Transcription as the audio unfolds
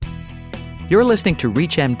You're listening to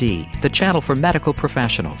ReachMD, the channel for medical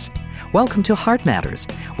professionals. Welcome to Heart Matters,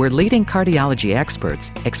 where leading cardiology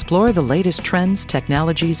experts explore the latest trends,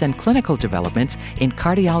 technologies, and clinical developments in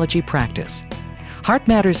cardiology practice. Heart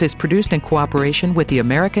Matters is produced in cooperation with the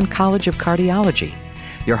American College of Cardiology.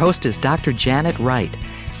 Your host is Dr. Janet Wright,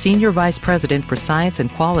 Senior Vice President for Science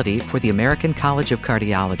and Quality for the American College of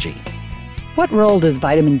Cardiology. What role does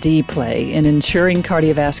vitamin D play in ensuring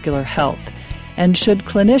cardiovascular health? And should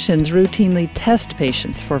clinicians routinely test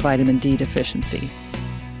patients for vitamin D deficiency?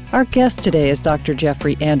 Our guest today is Dr.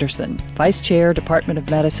 Jeffrey Anderson, Vice Chair, Department of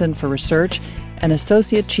Medicine for Research and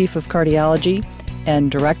Associate Chief of Cardiology and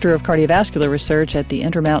Director of Cardiovascular Research at the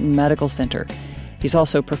Intermountain Medical Center. He's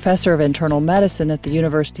also Professor of Internal Medicine at the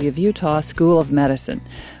University of Utah School of Medicine.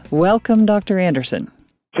 Welcome, Dr. Anderson.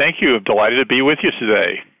 Thank you. I'm delighted to be with you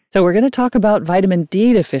today. So we're going to talk about vitamin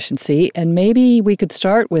D deficiency, and maybe we could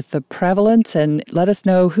start with the prevalence and let us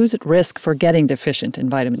know who's at risk for getting deficient in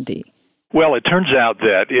vitamin D. Well, it turns out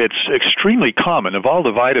that it's extremely common. Of all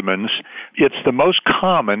the vitamins, it's the most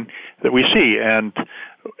common that we see. And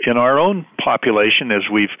in our own population, as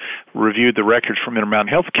we've reviewed the records from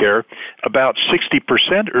Intermountain Healthcare, about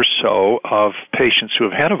 60% or so of patients who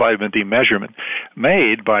have had a vitamin D measurement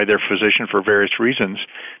made by their physician for various reasons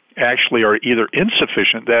actually are either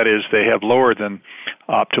insufficient, that is, they have lower than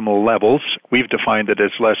optimal levels. We've defined it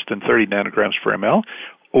as less than 30 nanograms per ml,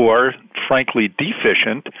 or frankly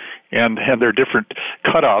deficient, and there are different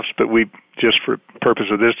cutoffs, but we just for purpose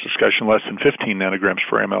of this discussion, less than 15 nanograms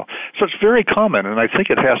per ml. So it's very common, and I think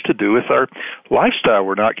it has to do with our lifestyle.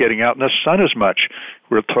 We're not getting out in the sun as much.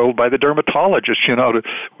 We're told by the dermatologist, to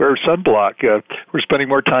wear sunblock. We're spending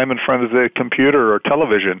more time in front of the computer or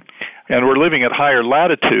television, and we're living at higher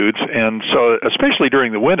latitudes, and so especially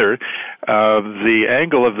during the winter, the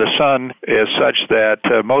angle of the sun is such that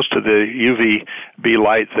most of the UVB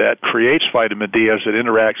light that creates vitamin D as it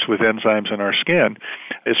interacts with enzymes in our skin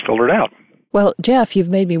is filtered out. Well, Jeff, you've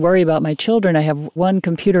made me worry about my children. I have one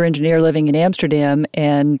computer engineer living in Amsterdam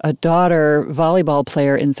and a daughter volleyball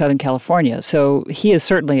player in Southern California, so he is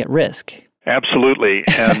certainly at risk. Absolutely,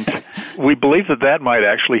 and we believe that might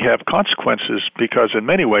actually have consequences because in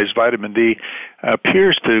many ways vitamin D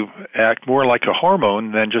appears to act more like a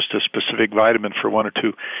hormone than just a specific vitamin for one or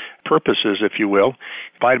two purposes, if you will.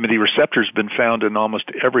 Vitamin D receptors have been found in almost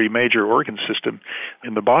every major organ system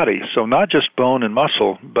in the body, so not just bone and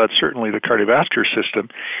muscle, but certainly the cardiovascular system,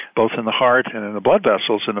 both in the heart and in the blood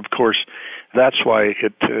vessels, and of course that's why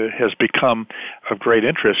it has become of great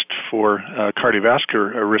interest for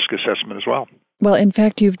cardiovascular risk assessment as well. Well, in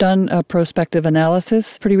fact, you've done a prospective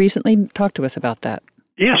analysis pretty recently. Talk to us about that.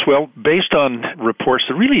 Yes, well, based on reports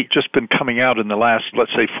that really just been coming out in the last,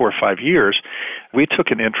 let's say, 4 or 5 years, we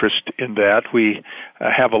took an interest in that. We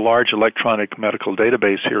have a large electronic medical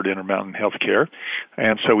database here at Intermountain Healthcare,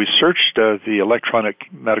 and so we searched the electronic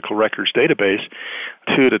medical records database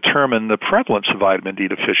to determine the prevalence of vitamin D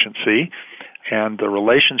deficiency and the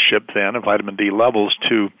relationship then of vitamin D levels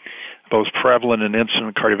to both prevalent and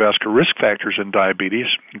incident cardiovascular risk factors in diabetes,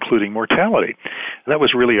 including mortality. That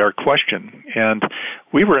was really our question. And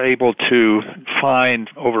we were able to find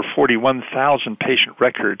over 41,000 patient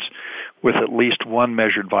records with at least one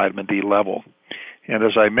measured vitamin D level. And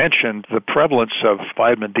as I mentioned, the prevalence of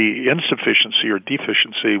vitamin D insufficiency or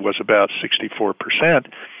deficiency was about 64%, and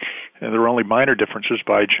there were only minor differences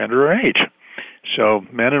by gender or age. So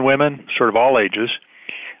men and women, sort of all ages.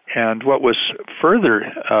 And what was further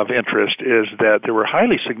of interest is that there were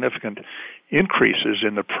highly significant increases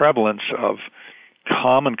in the prevalence of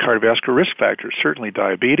common cardiovascular risk factors, certainly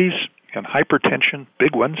diabetes and hypertension,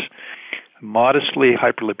 big ones, modestly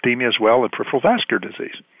hyperlipidemia as well, and peripheral vascular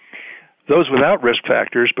disease. Those without risk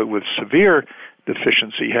factors but with severe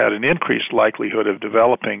deficiency had an increased likelihood of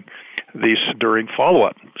developing these during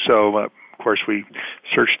follow-up. So, of course, we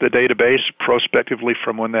searched the database prospectively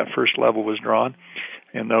from when that first level was drawn,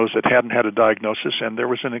 and those that hadn't had a diagnosis, and there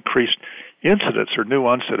was an increased incidence or new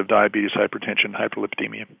onset of diabetes, hypertension,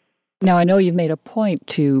 hyperlipidemia. Now, I know you've made a point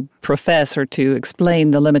to profess or to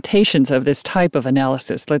explain the limitations of this type of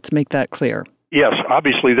analysis. Let's make that clear. Yes,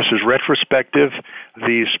 obviously this is retrospective.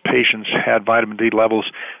 These patients had vitamin D levels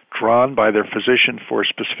drawn by their physician for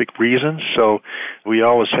specific reasons, so we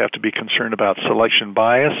always have to be concerned about selection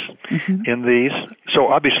bias in these. So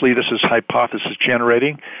obviously this is hypothesis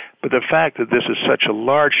generating, but the fact that this is such a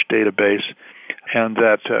large database and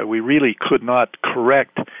that we really could not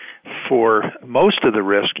correct for most of the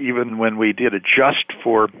risk, even when we did adjust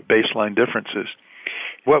for baseline differences.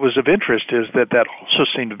 What was of interest is that also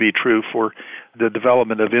seemed to be true for the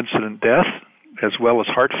development of incident death as well as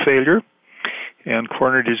heart failure. and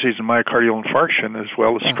coronary disease and myocardial infarction, as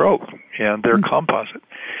well as stroke, and they're composite.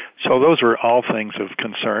 So those are all things of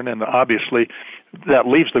concern, and obviously that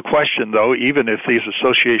leaves the question, though, even if these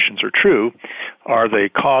associations are true, are they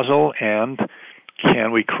causal, and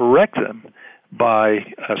can we correct them by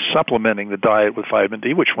supplementing the diet with vitamin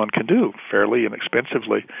D, which one can do fairly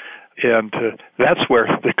inexpensively? And that's where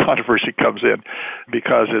the controversy comes in,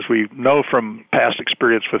 because as we know from past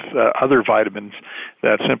experience with other vitamins,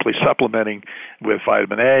 that simply supplementing with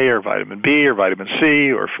vitamin A or vitamin B or vitamin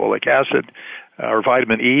C or folic acid or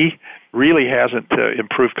vitamin E really hasn't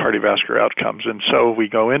improved cardiovascular outcomes. And so we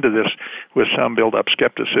go into this with some build-up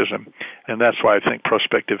skepticism, and that's why I think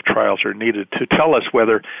prospective trials are needed to tell us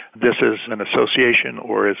whether this is an association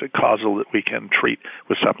or is it causal that we can treat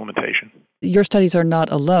with supplementation. Your studies are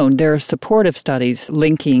not alone. There are supportive studies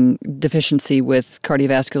linking deficiency with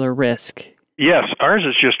cardiovascular risk. Yes, ours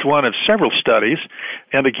is just one of several studies.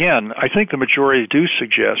 And again, I think the majority do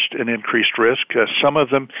suggest an increased risk. Some of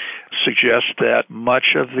them suggest that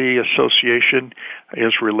much of the association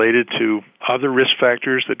is related to other risk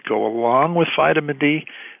factors that go along with vitamin D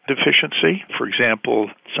deficiency. For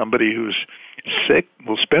example, somebody who's sick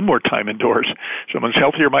will spend more time indoors. Someone's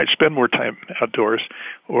healthier might spend more time outdoors.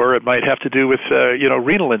 Or it might have to do with,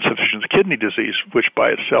 renal insufficiency, kidney disease, which by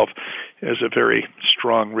itself is a very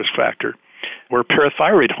strong risk factor. Or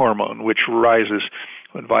parathyroid hormone, which rises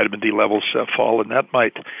when vitamin D levels fall, and that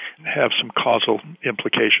might have some causal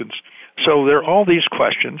implications. So there are all these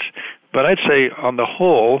questions, but I'd say on the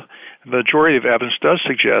whole, the majority of evidence does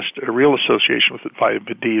suggest a real association with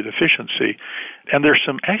vitamin D deficiency. And there's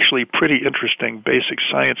some actually pretty interesting basic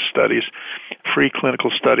science studies, preclinical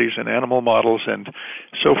studies in animal models and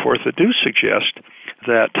so forth that do suggest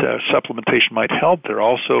that supplementation might help. There are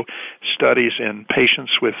also studies in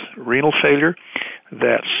patients with renal failure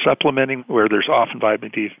that supplementing, where there's often vitamin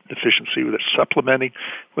D deficiency, that supplementing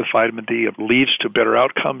with vitamin D leads to better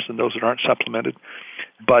outcomes than those that aren't supplemented.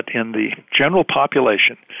 But in the general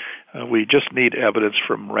population, we just need evidence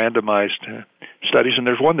from randomized studies, and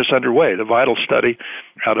there's one that's underway. The VITAL study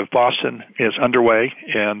out of Boston is underway,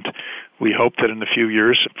 and we hope that in a few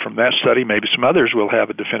years from that study, maybe some others, will have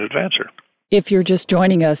a definitive answer. If you're just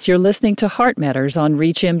joining us, you're listening to Heart Matters on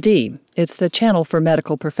ReachMD. It's the channel for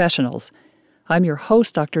medical professionals. I'm your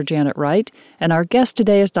host, Dr. Janet Wright, and our guest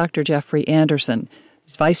today is Dr. Jeffrey Anderson.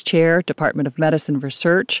 He's Vice Chair, Department of Medicine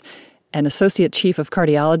Research, and Associate Chief of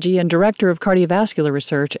Cardiology and Director of Cardiovascular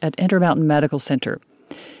Research at Intermountain Medical Center.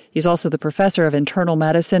 He's also the Professor of Internal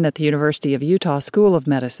Medicine at the University of Utah School of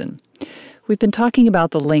Medicine. We've been talking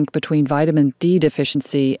about the link between vitamin D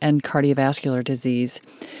deficiency and cardiovascular disease.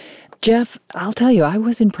 Jeff, I'll tell you, I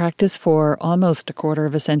was in practice for almost a quarter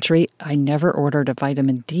of a century. I never ordered a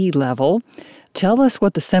vitamin D level. Tell us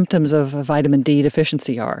what the symptoms of a vitamin D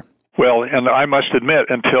deficiency are. Well, and I must admit,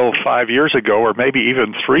 until 5 years ago, or maybe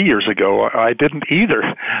even 3 years ago, I didn't either.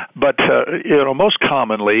 But, most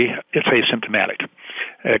commonly, it's asymptomatic,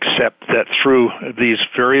 except that through these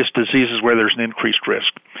various diseases where there's an increased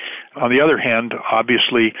risk. On the other hand,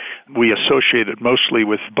 obviously, we associate it mostly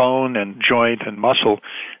with bone and joint and muscle,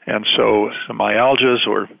 and so some myalgias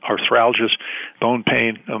or arthralgias, bone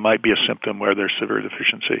pain, might be a symptom where there's severe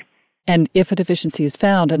deficiency. And if a deficiency is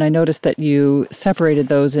found, and I noticed that you separated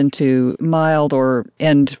those into mild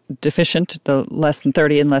and deficient, the less than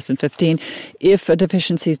 30 and less than 15. If a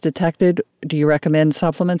deficiency is detected, do you recommend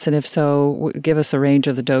supplements? And if so, give us a range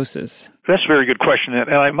of the doses. That's a very good question.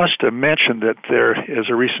 And I must mention that there is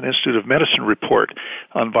a recent Institute of Medicine report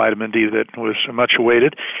on vitamin D that was much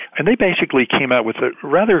awaited. And they basically came out with a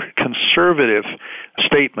rather conservative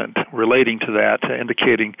statement relating to that,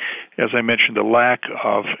 indicating, as I mentioned, a lack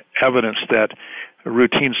of evidence that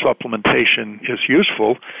routine supplementation is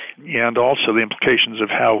useful, and also the implications of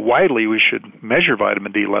how widely we should measure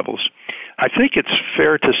vitamin D levels. I think it's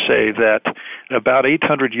fair to say that about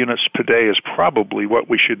 800 units per day is probably what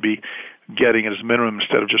we should be getting as minimum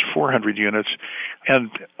instead of just 400 units. And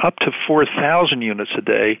up to 4,000 units a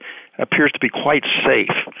day appears to be quite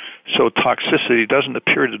safe. So toxicity doesn't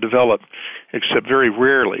appear to develop except very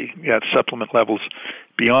rarely at supplement levels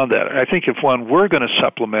beyond that. I think if one were going to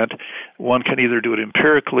supplement, one can either do it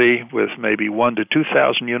empirically with maybe 1,000 to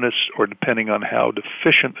 2,000 units, or depending on how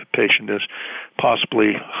deficient the patient is,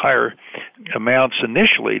 possibly higher amounts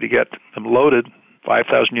initially to get them loaded.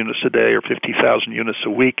 5,000 units a day or 50,000 units a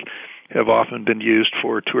week have often been used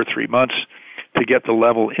for 2 or 3 months to get the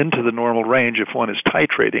level into the normal range if one is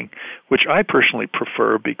titrating, which I personally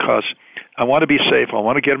prefer because I want to be safe. I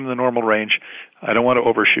want to get them in the normal range. I don't want to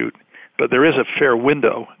overshoot. But there is a fair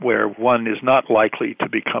window where one is not likely to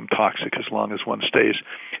become toxic as long as one stays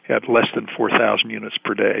at less than 4,000 units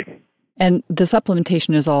per day. And the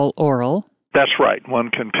supplementation is all oral? That's right. One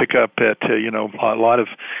can pick up at, a lot of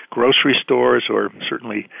grocery stores or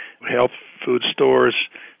certainly health food stores,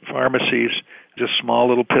 pharmacies, just small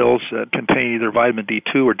little pills that contain either vitamin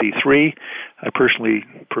D2 or D3. I personally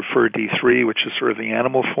prefer D3, which is sort of the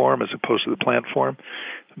animal form as opposed to the plant form.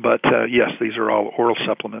 But yes, these are all oral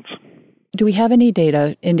supplements. Do we have any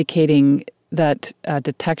data indicating that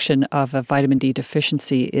detection of a vitamin D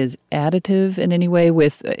deficiency is additive in any way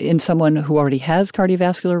in someone who already has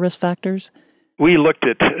cardiovascular risk factors? We looked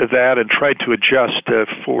at that and tried to adjust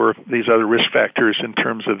for these other risk factors in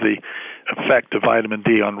terms of the effect of vitamin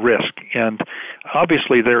D on risk. And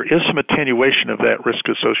obviously there is some attenuation of that risk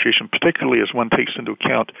association, particularly as one takes into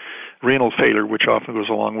account renal failure, which often goes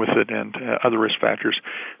along with it, and other risk factors.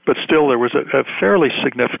 But still, there was a fairly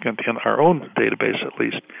significant, in our own database at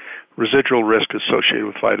least, residual risk associated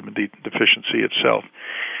with vitamin D deficiency itself.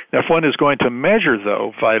 Now, if one is going to measure,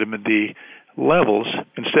 though, vitamin D levels,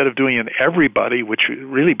 instead of doing it in everybody, which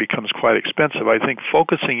really becomes quite expensive, I think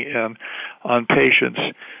focusing in on patients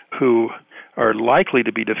who are likely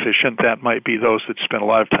to be deficient, that might be those that spend a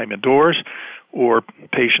lot of time indoors, or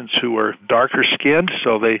patients who are darker skinned,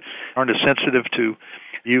 so they aren't as sensitive to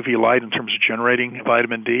UV light in terms of generating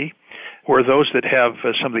vitamin D, or those that have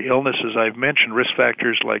some of the illnesses I've mentioned, risk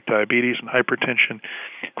factors like diabetes and hypertension,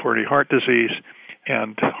 coronary heart disease,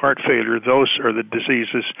 and heart failure. Those are the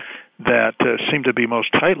diseases that seem to be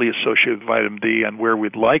most tightly associated with vitamin D, and where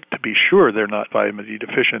we'd like to be sure they're not vitamin D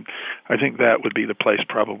deficient. I think that would be the place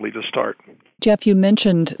probably to start. Jeff, you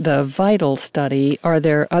mentioned the VITAL study. Are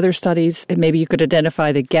there other studies? Maybe you could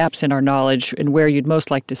identify the gaps in our knowledge and where you'd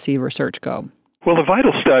most like to see research go. Well, the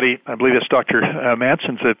VITAL study, I believe it's Dr.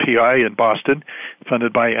 Manson's PI in Boston,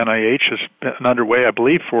 funded by NIH, has been underway, I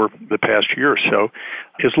believe, for the past year or so,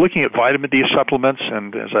 is looking at vitamin D supplements,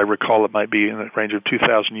 and as I recall, it might be in the range of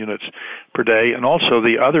 2,000 units per day. And also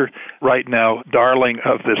the other, right now, darling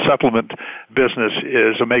of the supplement business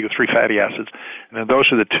is omega-3 fatty acids. And those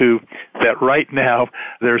are the two that right now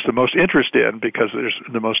there's the most interest in, because there's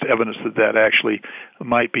the most evidence that actually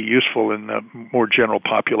might be useful in the more general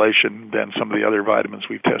population than some of the other vitamins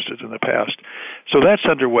we've tested in the past. So that's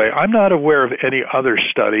underway. I'm not aware of any other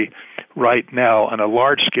study right now on a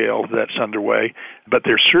large scale that's underway, but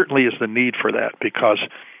there certainly is the need for that, because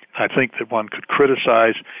I think that one could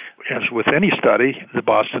criticize, as with any study, the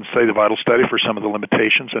Boston study, the VITAL study, for some of the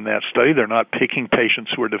limitations in that study. They're not picking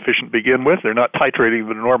patients who are deficient to begin with. They're not titrating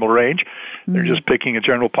the normal range. Mm-hmm. They're just picking a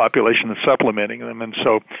general population and supplementing them. And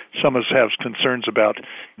so some of us have concerns about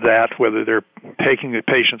that, whether they're taking the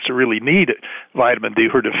patients who really need vitamin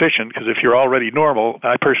D who are deficient, because if you're already normal,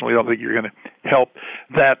 I personally don't think you're going to help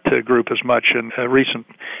that group as much. And a recent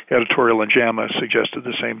editorial in JAMA suggested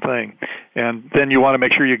the same thing. And then you want to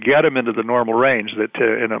make sure you get them into the normal range,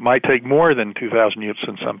 and it might take more than 2,000 units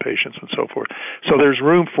in some patients and so forth. So there's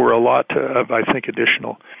room for a lot of, I think,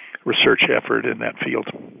 additional research effort in that field.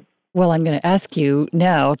 Well, I'm going to ask you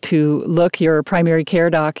now to look your primary care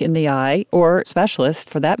doc in the eye, or specialist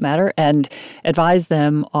for that matter, and advise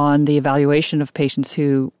them on the evaluation of patients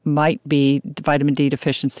who might be vitamin D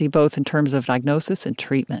deficiency, both in terms of diagnosis and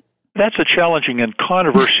treatment. That's a challenging and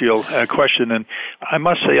controversial question, and I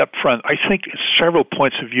must say up front, I think several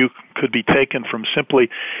points of view could be taken from simply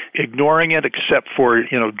ignoring it, except for,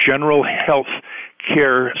 general health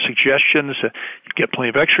care suggestions. Get plenty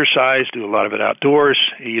of exercise, do a lot of it outdoors,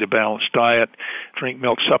 eat a balanced diet, drink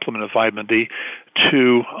milk supplement of vitamin D,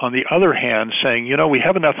 to, on the other hand, saying, we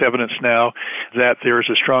have enough evidence now that there is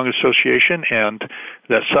a strong association and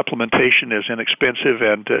that supplementation is inexpensive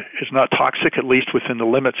and is not toxic, at least within the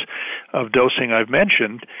limits of dosing I've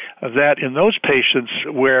mentioned, that in those patients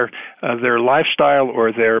where their lifestyle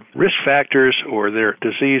or their risk factors or their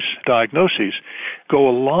disease diagnoses go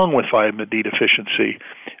along with vitamin D deficiency,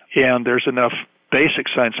 and there's enough basic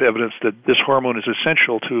science evidence that this hormone is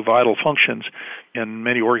essential to vital functions in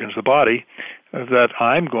many organs of the body, that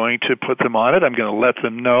I'm going to put them on it. I'm going to let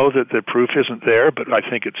them know that the proof isn't there, but I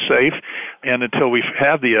think it's safe. And until we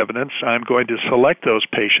have the evidence, I'm going to select those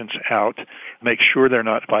patients out, make sure they're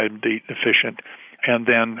not vitamin D deficient, and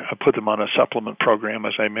then put them on a supplement program,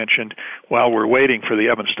 as I mentioned, while we're waiting for the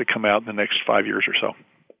evidence to come out in the next 5 years or so.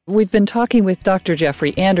 We've been talking with Dr.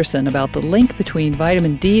 Jeffrey Anderson about the link between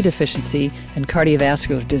vitamin D deficiency and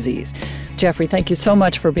cardiovascular disease. Jeffrey, thank you so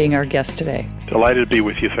much for being our guest today. Delighted to be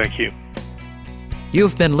with you. Thank you.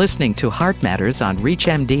 You've been listening to Heart Matters on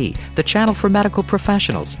ReachMD, the channel for medical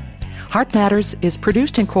professionals. Heart Matters is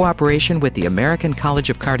produced in cooperation with the American College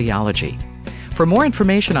of Cardiology. For more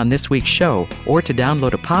information on this week's show, or to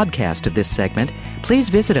download a podcast of this segment, please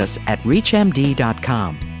visit us at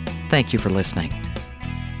reachmd.com. Thank you for listening.